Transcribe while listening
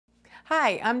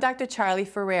Hi, I'm Dr. Charley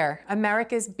Ferrer,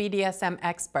 America's BDSM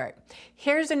expert.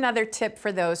 Here's another tip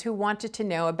for those who wanted to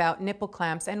know about nipple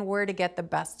clamps and where to get the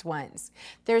best ones.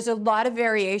 There's a lot of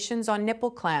variations on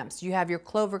nipple clamps. You have your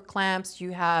clover clamps,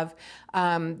 you have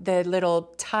the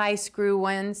little tie screw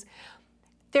ones.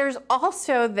 There's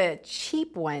also the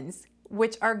cheap ones,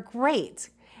 which are great,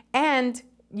 and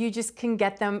you just can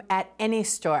get them at any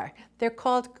store. They're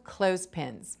called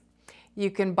clothespins.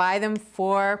 You can buy them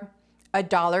for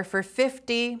 $1 for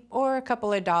 50 or a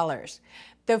couple of dollars.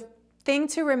 The thing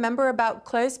to remember about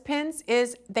clothespins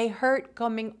is they hurt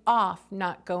coming off,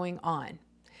 not going on.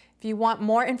 If you want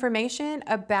more information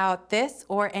about this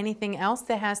or anything else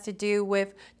that has to do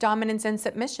with dominance and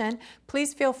submission,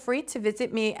 please feel free to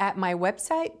visit me at my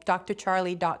website,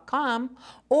 drcharley.com,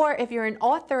 or if you're an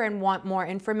author and want more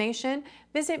information,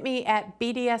 visit me at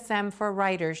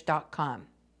bdsmforwriters.com.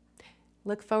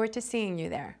 Look forward to seeing you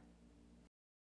there.